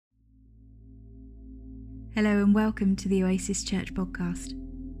Hello and welcome to the Oasis Church podcast.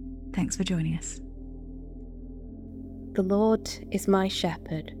 Thanks for joining us. The Lord is my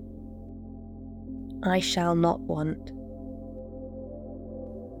shepherd. I shall not want.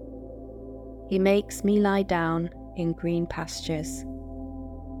 He makes me lie down in green pastures.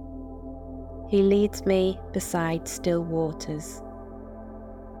 He leads me beside still waters.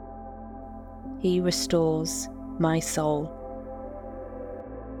 He restores my soul.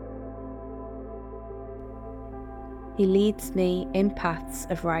 He leads me in paths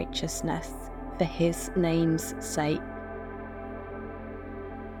of righteousness for his name's sake.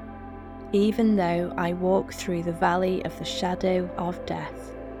 Even though I walk through the valley of the shadow of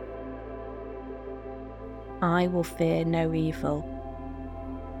death, I will fear no evil,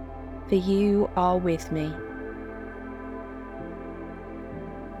 for you are with me.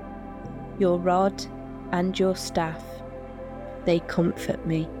 Your rod and your staff, they comfort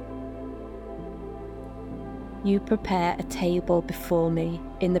me. You prepare a table before me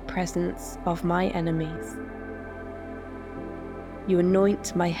in the presence of my enemies. You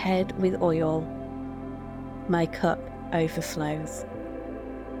anoint my head with oil. My cup overflows.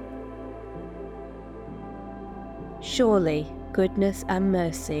 Surely goodness and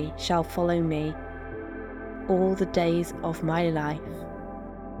mercy shall follow me all the days of my life,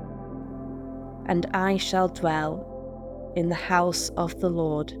 and I shall dwell in the house of the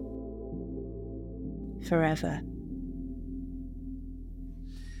Lord forever.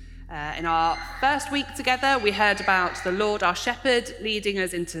 In our first week together, we heard about the Lord our shepherd leading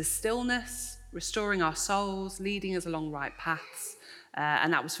us into stillness, restoring our souls, leading us along right paths.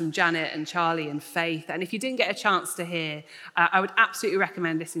 And that was from Janet and Charlie and Faith. And if you didn't get a chance to hear, I would absolutely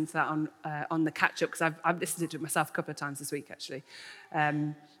recommend listening to that on the catch-up, because I've listened to it myself a couple of times this week, actually.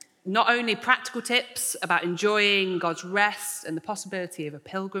 Not only practical tips about enjoying God's rest and the possibility of a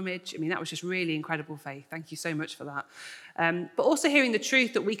pilgrimage. I mean, that was just really incredible, Faith. Thank you so much for that. But also hearing the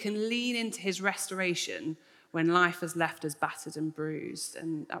truth that we can lean into his restoration when life has left us battered and bruised.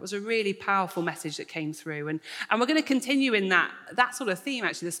 And that was a really powerful message that came through. And we're going to continue in that sort of theme,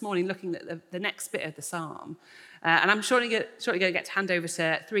 actually, this morning, looking at the next bit of the psalm. And I'm shortly going to get to hand over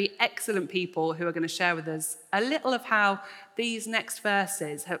to three excellent people who are going to share with us a little of how these next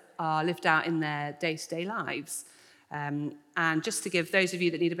verses are lived out in their day-to-day lives. And just to give those of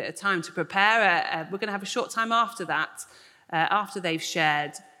you that need a bit of time to prepare, we're going to have a short time after that, after they've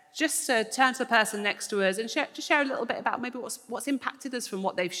shared, just to turn to the person next to us and share a little bit about maybe what's impacted us from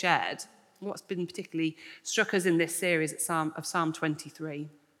what they've shared, what's been particularly struck us in this series of Psalm 23.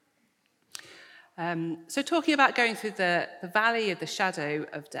 So talking about going through the valley of the shadow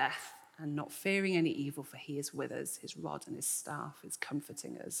of death and not fearing any evil, for he is with us, his rod and his staff is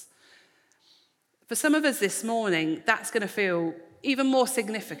comforting us. For some of us this morning, that's going to feel even more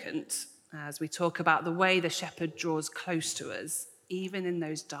significant as we talk about the way the shepherd draws close to us, even in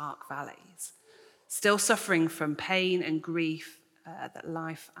those dark valleys, still suffering from pain and grief that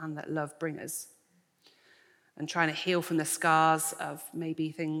life and that love bring us, and trying to heal from the scars of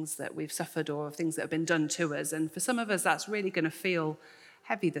maybe things that we've suffered or things that have been done to us. And for some of us, that's really going to feel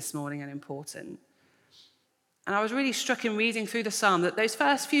heavy this morning and important. And I was really struck in reading through the psalm that those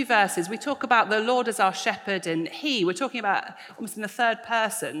first few verses, we talk about the Lord as our shepherd, and we're talking about almost in the third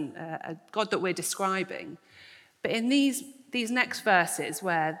person, a God that we're describing. But in these next verses,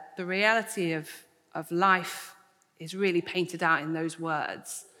 where the reality of life is really painted out in those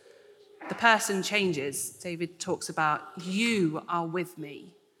words, the person changes. David talks about, you are with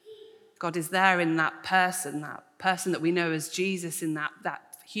me. God is there in that person that we know as Jesus, in that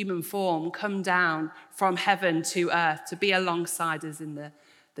human form, come down from heaven to earth to be alongside us in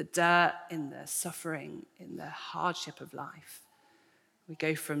the dirt, in the suffering, in the hardship of life. We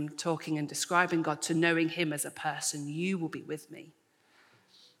go from talking and describing God to knowing him as a person. You will be with me.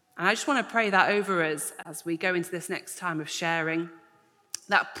 And I just want to pray that over us as we go into this next time of sharing.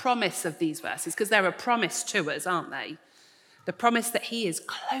 That promise of these verses, because they're a promise to us, aren't they? The promise that he is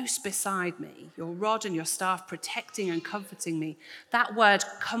close beside me, your rod and your staff protecting and comforting me. That word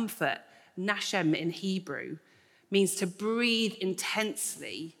comfort, nashem in Hebrew, means to breathe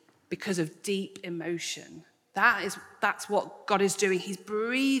intensely because of deep emotion. That's what God is doing. He's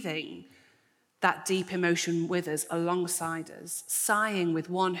breathing that deep emotion with us, alongside us, sighing with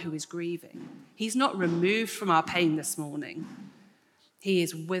one who is grieving. He's not removed from our pain this morning. He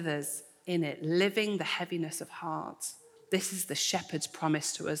is with us in it, living the heaviness of heart. This is the shepherd's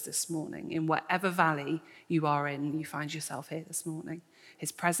promise to us this morning. In whatever valley you are in, you find yourself here this morning.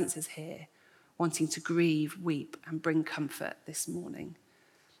 His presence is here, wanting to grieve, weep, and bring comfort this morning.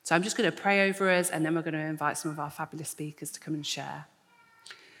 So I'm just going to pray over us, and then we're going to invite some of our fabulous speakers to come and share.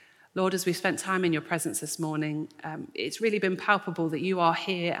 Lord, as we've spent time in your presence this morning, it's really been palpable that you are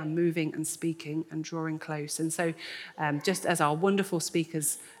here and moving and speaking and drawing close. And so just as our wonderful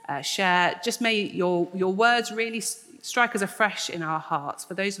speakers share, just may your words really strike us afresh in our hearts.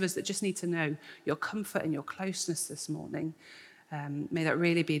 For those of us that just need to know your comfort and your closeness this morning, may that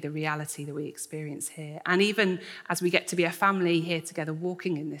really be the reality that we experience here. And even as we get to be a family here together,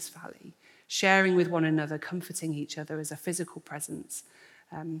 walking in this valley, sharing with one another, comforting each other as a physical presence,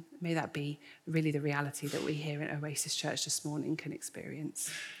 may that be really the reality that we here at Oasis Church this morning can experience.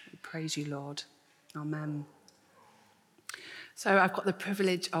 We praise you, Lord. Amen. So I've got the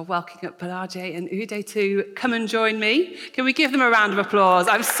privilege of welcoming up Bolaji and Uduak to come and join me. Can we give them a round of applause?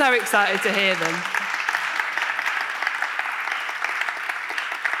 I'm so excited to hear them.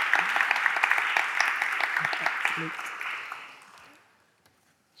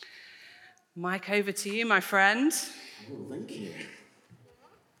 Mike, over to you, my friend. Oh, thank you.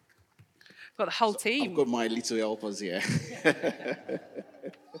 Got the whole team. I've got my little helpers here.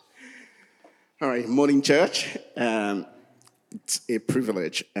 All right, morning, church. It's a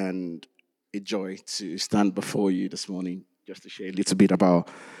privilege and a joy to stand before you this morning just to share a little bit about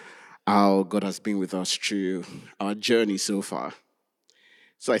how God has been with us through our journey so far.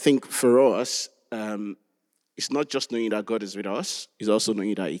 So I think for us, it's not just knowing that God is with us, it's also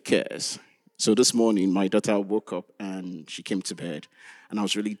knowing that he cares. So this morning, my daughter woke up and she came to bed, and I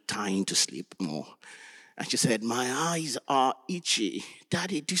was really dying to sleep more. And she said, "My eyes are itchy.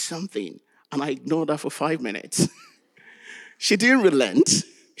 Daddy, do something." And I ignored her for 5 minutes. She didn't relent.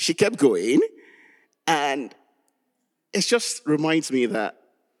 She kept going. And it just reminds me that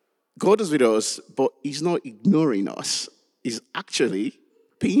God is with us, but he's not ignoring us. He's actually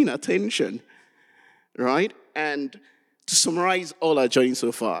paying attention, right? And to summarize all our journey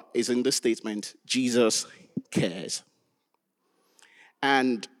so far is in this statement: Jesus cares.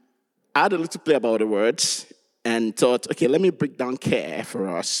 And I had a little play about the words and thought, okay, let me break down care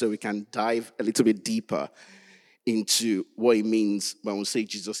for us so we can dive a little bit deeper into what it means when we say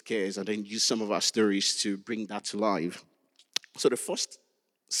Jesus cares, and then use some of our stories to bring that to life. So the first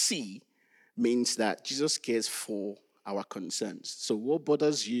C means that Jesus cares for our concerns. So what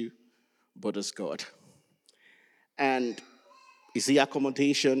bothers you bothers God. And is it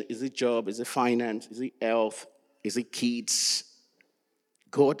accommodation? Is it job? Is it finance? Is it health? Is it kids?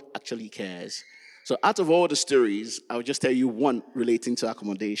 God actually cares. So out of all the stories, I'll just tell you one relating to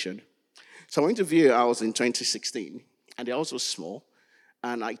accommodation. So I went to view a house in 2016, and the house was small.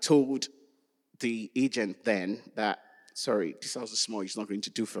 And I told the agent then that, sorry, this house is small, it's not going to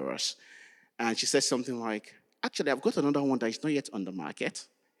do for us. And she said something like, actually, I've got another one that is not yet on the market,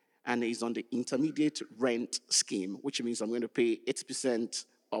 and it's on the intermediate rent scheme, which means I'm going to pay 80%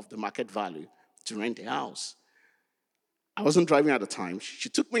 of the market value to rent the house. I wasn't driving at the time. She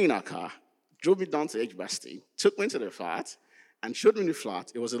took me in her car, drove me down to Edgbaston, took me to the flat, and showed me the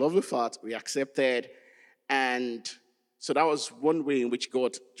flat. It was a lovely flat. We accepted. And so that was one way in which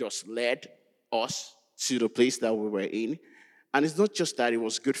God just led us to the place that we were in. And it's not just that it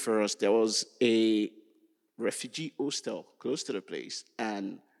was good for us. There was a refugee hostel close to the place.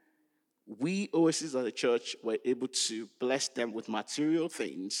 And we, Oasis as a church, were able to bless them with material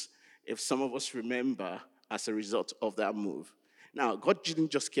things, if some of us remember, as a result of that move. Now, God didn't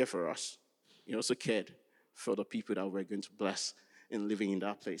just care for us. He also cared for the people that we're going to bless in living in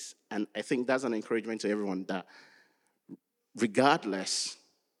that place. And I think that's an encouragement to everyone that regardless,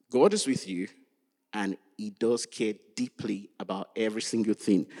 God is with you, and he does care deeply about every single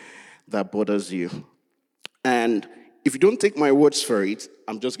thing that bothers you. And if you don't take my words for it,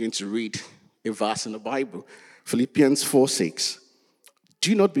 I'm just going to read a verse in the Bible. Philippians 4:6.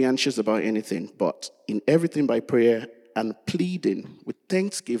 Do not be anxious about anything, but in everything by prayer and pleading with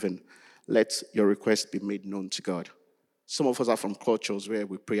thanksgiving, let your requests be made known to God. Some of us are from cultures where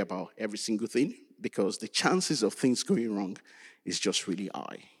we pray about every single thing because the chances of things going wrong is just really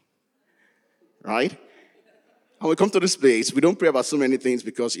high. Right? And we come to this place, we don't pray about so many things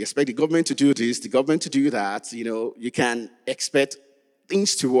because you expect the government to do this, the government to do that. You know, you can expect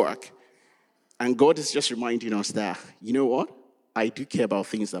things to work. And God is just reminding us that, you know what? I do care about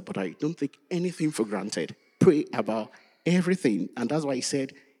things that, but I don't take anything for granted. Pray about everything. And that's why he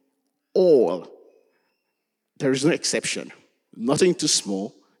said, all. There is no exception. Nothing too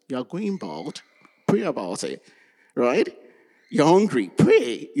small. You are going bald. Pray about it. Right? You're hungry.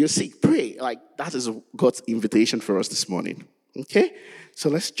 Pray. You're sick. Pray. Like, that is God's invitation for us this morning. Okay? So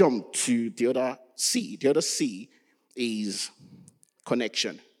let's jump to the other C. The other C is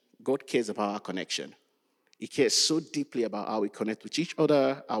connection. God cares about our connection. He cares so deeply about how we connect with each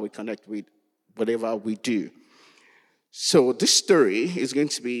other, how we connect with whatever we do. So this story is going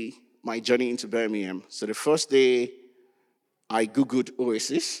to be my journey into Birmingham. So the first day, I Googled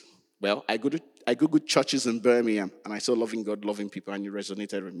Oasis. Well, I Googled churches in Birmingham, and I saw Loving God, Loving People, and it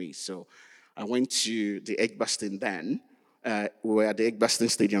resonated with me. So I went to the Eggbaston then. We were at the Eggbaston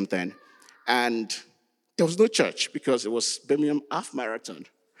Stadium then. And there was no church because it was Birmingham Half Marathon.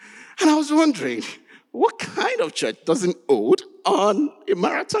 And I was wondering, what kind of church doesn't hold on a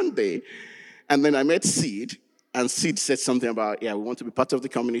marathon day? And then I met Seed, and Seed said something about, we want to be part of the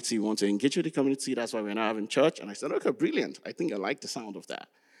community, we want to engage with the community, that's why we're now having church. And I said, okay, brilliant. I think I like the sound of that.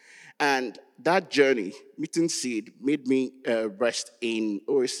 And that journey, meeting Seed, made me rest in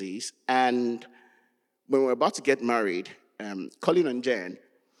Oasis. And when we were about to get married, Colin and Jen,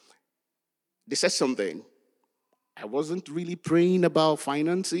 they said something. I wasn't really praying about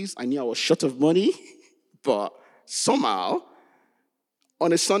finances. I knew I was short of money. But somehow,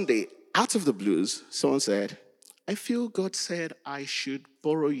 on a Sunday, out of the blues, someone said, I feel God said I should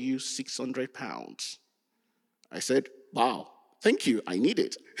borrow you £600. I said, wow, thank you, I need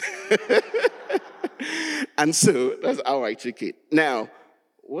it. And so that's how I took it. Now,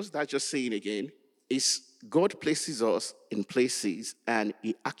 what's that just saying again? Is God places us in places, and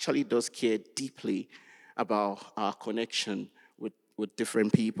he actually does care deeply about our connection with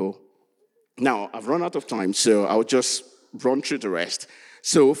different people. Now, I've run out of time, so I'll just run through the rest.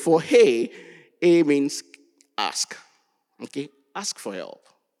 So for A means ask. Okay? Ask for help.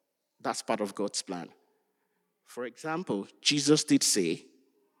 That's part of God's plan. For example, Jesus did say,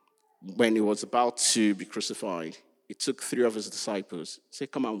 when he was about to be crucified, he took 3 of his disciples,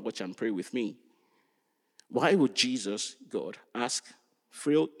 said, come and watch and pray with me. Why would Jesus, God, ask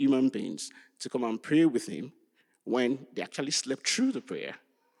frail human beings to come and pray with him when they actually slept through the prayer?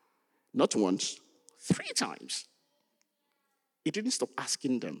 Not once, 3 times. He didn't stop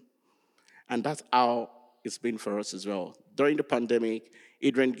asking them. And that's how it's been for us as well. During the pandemic,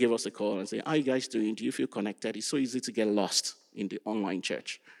 Adrian gave us a call and said, how are you guys doing? Do you feel connected? It's so easy to get lost in the online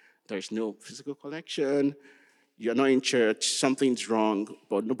church. There's no physical connection. You're not in church. Something's wrong,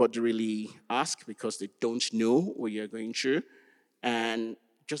 but nobody really asks because they don't know what you're going through. And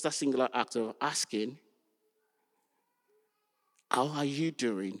just a singular act of asking, how are you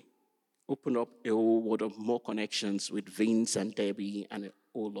doing? Open up a whole world of more connections with Vince and Debbie and a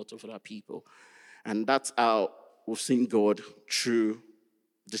whole lot of other people. And that's how we've seen God through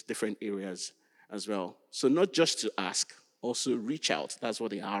these different areas as well. So not just to ask, also reach out. That's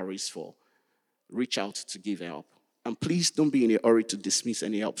what the R is for. Reach out to give help. And please don't be in a hurry to dismiss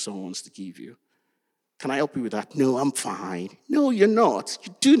any help someone wants to give you. Can I help you with that? No, I'm fine. No, you're not.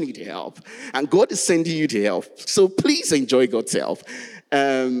 You do need help. And God is sending you the help. So please enjoy God's help.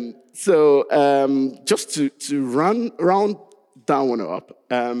 Just to round that one up,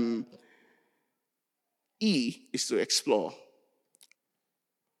 E is to explore.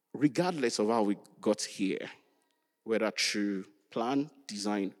 Regardless of how we got here, whether through plan,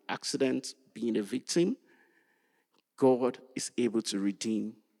 design, accident, being a victim, God is able to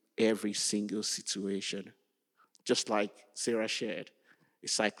redeem every single situation. Just like Sarah shared, a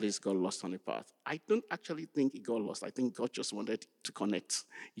cyclist got lost on the path. I don't actually think he got lost. I think God just wanted to connect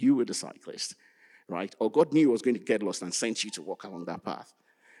you with the cyclist, right? Or God knew he was going to get lost and sent you to walk along that path.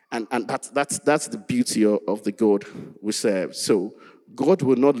 And that's the beauty of the God we serve. So God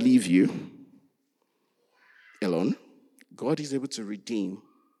will not leave you alone. God is able to redeem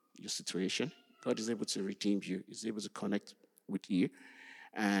your situation. God is able to redeem you. He's able to connect with you.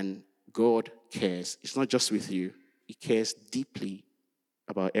 And God cares. It's not just with you. He cares deeply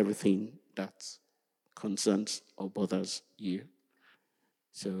about everything that concerns or bothers you.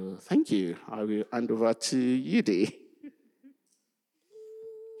 So thank you. I will hand over to you, Dee.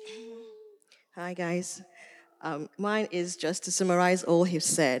 Hi, guys. Mine is just to summarize all he's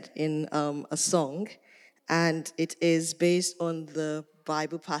said in a song, and it is based on the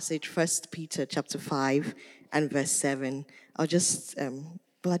Bible passage, 1 Peter chapter 5 and verse 7. I'll just,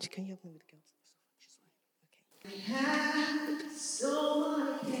 Bolaji, can you help me with the girls? Okay. Cast all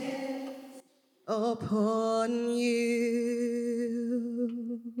my cares upon you.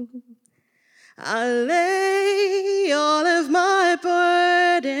 I lay all of my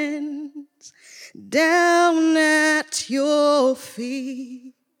burdens down at your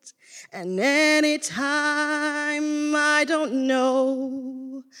feet. And anytime I don't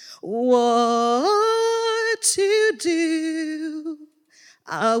know what to do,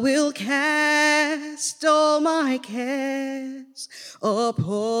 I will cast all my cares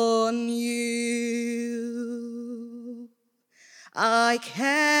upon you. I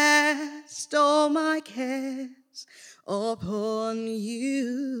cast all my cares upon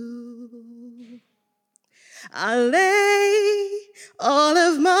you. I lay all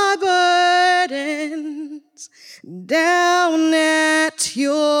of my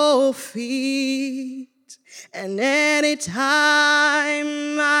feet. And anytime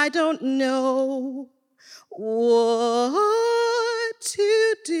I don't know what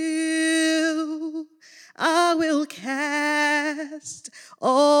to do, I will cast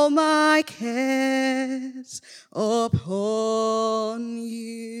all my cares upon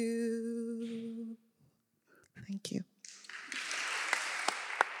you. Thank you.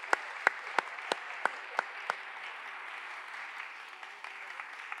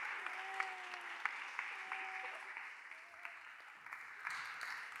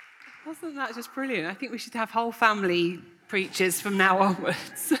 Wasn't that just brilliant? I think we should have whole family preachers from now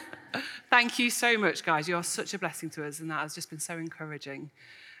onwards. Thank you so much, guys. You are such a blessing to us, and that has just been so encouraging.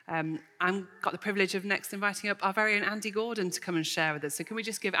 I've got the privilege of next inviting up our very own Andy Gordon to come and share with us. So can we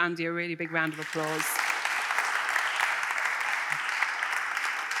just give Andy a really big round of applause?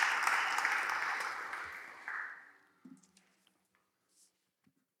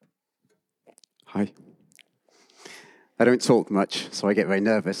 Hi. I don't talk much, so I get very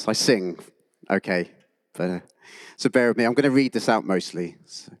nervous. I sing, okay, but so bear with me. I'm going to read this out mostly.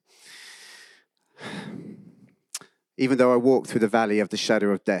 So. Even though I walk through the valley of the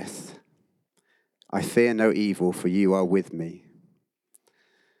shadow of death, I fear no evil, for you are with me.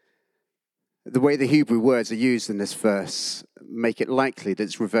 The way the Hebrew words are used in this verse make it likely that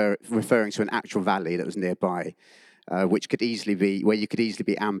it's referring to an actual valley that was nearby, which could easily be where you could easily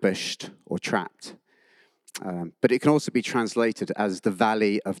be ambushed or trapped. But it can also be translated as the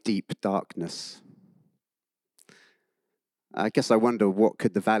valley of deep darkness. I guess I wonder, what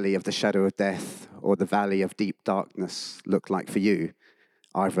could the valley of the shadow of death or the valley of deep darkness look like for you,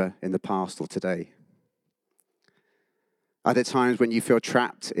 either in the past or today? Are there times when you feel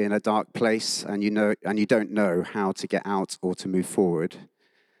trapped in a dark place and you don't know how to get out or to move forward?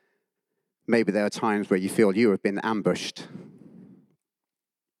 Maybe there are times where you feel you have been ambushed.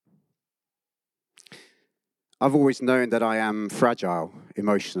 I've always known that I am fragile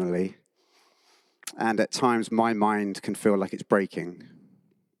emotionally, and at times my mind can feel like it's breaking.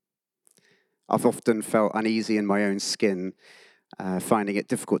 I've often felt uneasy in my own skin, finding it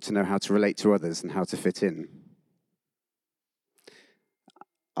difficult to know how to relate to others and how to fit in.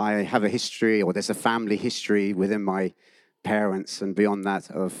 I have a history, or there's a family history within my parents and beyond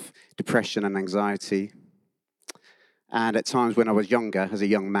that, of depression and anxiety. And at times when I was younger, as a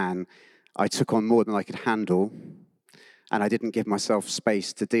young man, I took on more than I could handle, and I didn't give myself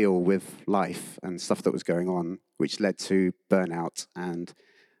space to deal with life and stuff that was going on, which led to burnout and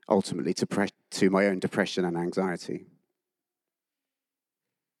ultimately to my own depression and anxiety.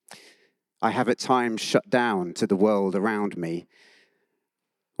 I have at times shut down to the world around me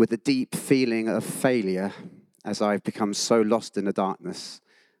with a deep feeling of failure, as I've become so lost in the darkness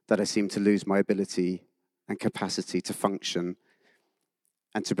that I seem to lose my ability and capacity to function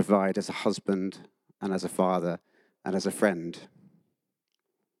and to provide as a husband and as a father and as a friend.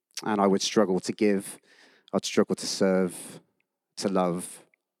 And I would struggle to give, I'd struggle to serve, to love,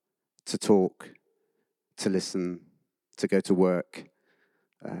 to talk, to listen, to go to work,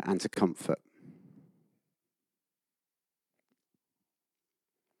 and to comfort.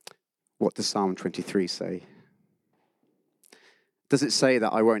 What does Psalm 23 say? Does it say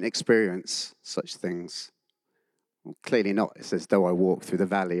that I won't experience such things? Well, clearly not. It says, though I walk through the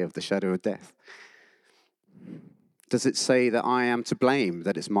valley of the shadow of death. Does it say that I am to blame,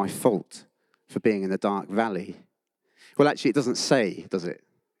 that it's my fault for being in the dark valley? Well, actually, it doesn't say, does it?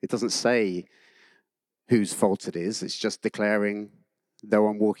 It doesn't say whose fault it is. It's just declaring, though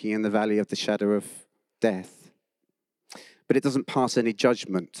I'm walking in the valley of the shadow of death. But it doesn't pass any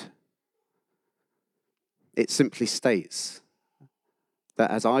judgment. It simply states that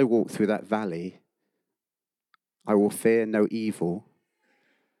as I walk through that valley, I will fear no evil,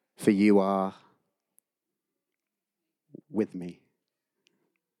 for you are with me.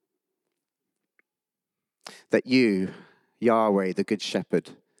 That you, Yahweh, the Good Shepherd,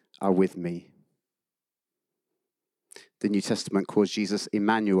 are with me. The New Testament calls Jesus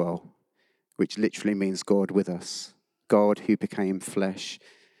Emmanuel, which literally means God with us. God who became flesh.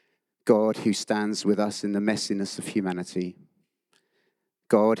 God who stands with us in the messiness of humanity.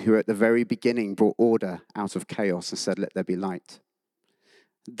 God who at the very beginning brought order out of chaos and said, let there be light.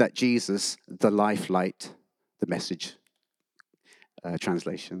 That Jesus, the life light, the Message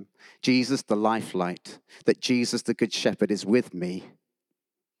translation. Jesus, the life light. That Jesus, the Good Shepherd, is with me.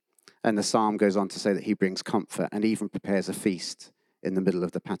 And the psalm goes on to say that he brings comfort and even prepares a feast in the middle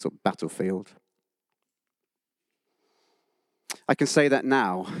of the battlefield. I can say that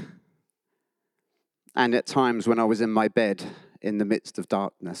now. And at times when I was in my bed in the midst of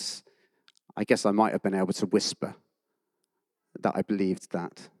darkness, I guess I might have been able to whisper that I believed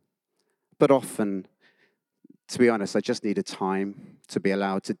that. But often, to be honest, I just needed time to be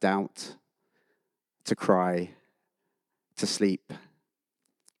allowed to doubt, to cry, to sleep,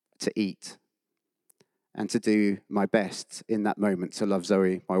 to eat, and to do my best in that moment to love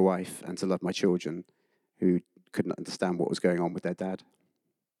Zoe, my wife, and to love my children who couldn't understand what was going on with their dad.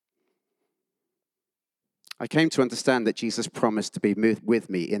 I came to understand that Jesus promised to be with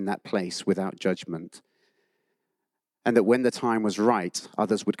me in that place without judgment, and that when the time was right,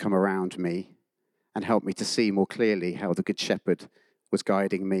 others would come around me and help me to see more clearly how the Good Shepherd was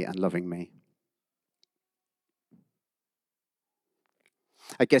guiding me and loving me.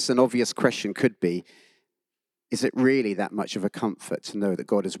 I guess an obvious question could be, is it really that much of a comfort to know that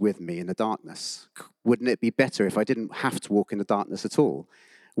God is with me in the darkness? Wouldn't it be better if I didn't have to walk in the darkness at all?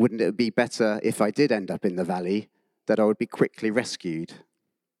 Wouldn't it be better if I did end up in the valley, that I would be quickly rescued?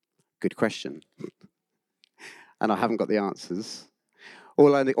 Good question. And I haven't got the answers.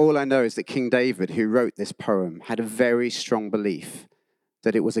 All I know is that King David, who wrote this poem, had a very strong belief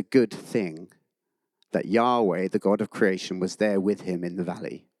that it was a good thing that Yahweh, the God of creation, was there with him in the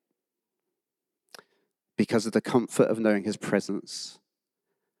valley. Because of the comfort of knowing his presence.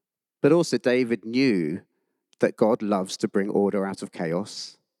 But also David knew that God loves to bring order out of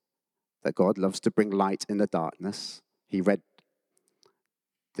chaos, that God loves to bring light in the darkness. He read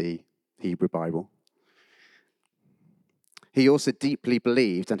the Hebrew Bible. He also deeply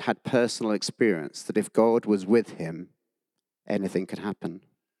believed and had personal experience that if God was with him, anything could happen.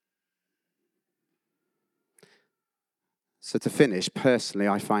 So to finish, personally,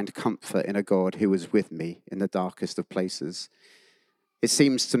 I find comfort in a God who was with me in the darkest of places. It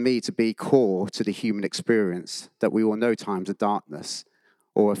seems to me to be core to the human experience that we all know times of darkness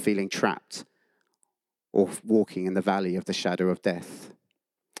or are feeling trapped or walking in the valley of the shadow of death,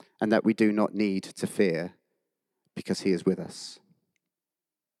 and that we do not need to fear because he is with us.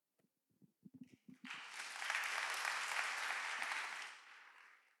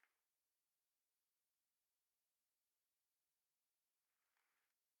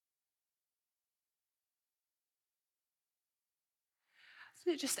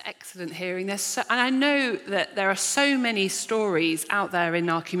 Isn't it just excellent hearing this? And I know that there are so many stories out there in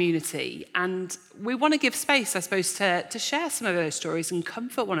our community, and we want to give space, I suppose, to share some of those stories and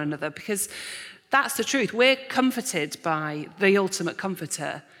comfort one another, because that's the truth. We're comforted by the ultimate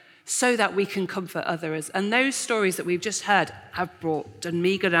comforter so that we can comfort others. And those stories that we've just heard have done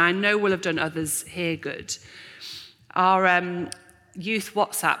me good, and I know will have done others here good. Our youth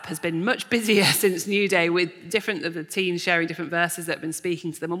WhatsApp has been much busier since New Day, with different of the teens sharing different verses that have been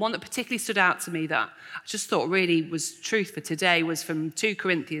speaking to them. And one that particularly stood out to me that I just thought really was truth for today was from 2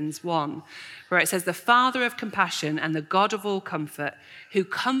 Corinthians 1, where it says, "The Father of compassion and the God of all comfort, who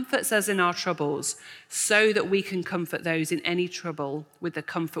comforts us in our troubles, so that we can comfort those in any trouble with the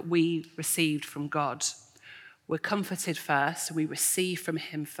comfort we received from God." We're comforted first, we receive from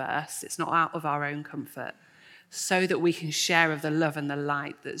him first. It's not out of our own comfort, so that we can share of the love and the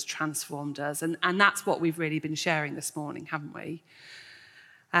light that's transformed us. And that's what we've really been sharing this morning, haven't we?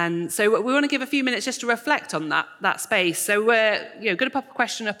 And so we want to give a few minutes just to reflect on that space. So we're going to pop a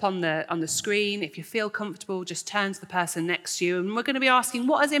question up on the screen. If you feel comfortable, just turn to the person next to you. And we're going to be asking,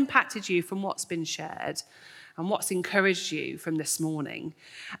 what has impacted you from what's been shared? And what's encouraged you from this morning?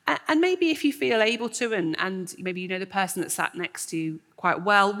 And maybe if you feel able to, and maybe you know the person that sat next to you quite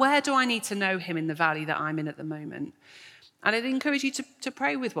well, where do I need to know him in the valley that I'm in at the moment? And I'd encourage you to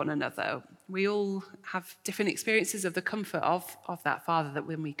pray with one another. We all have different experiences of the comfort of that Father that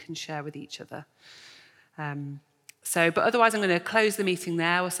when we can share with each other. But otherwise, I'm going to close the meeting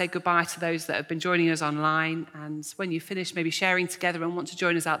there. We'll say goodbye to those that have been joining us online. And when you finish maybe sharing together and want to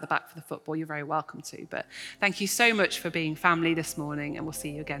join us out the back for the football, you're very welcome to. But thank you so much for being family this morning, and we'll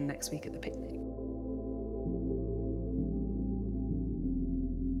see you again next week at the picnic.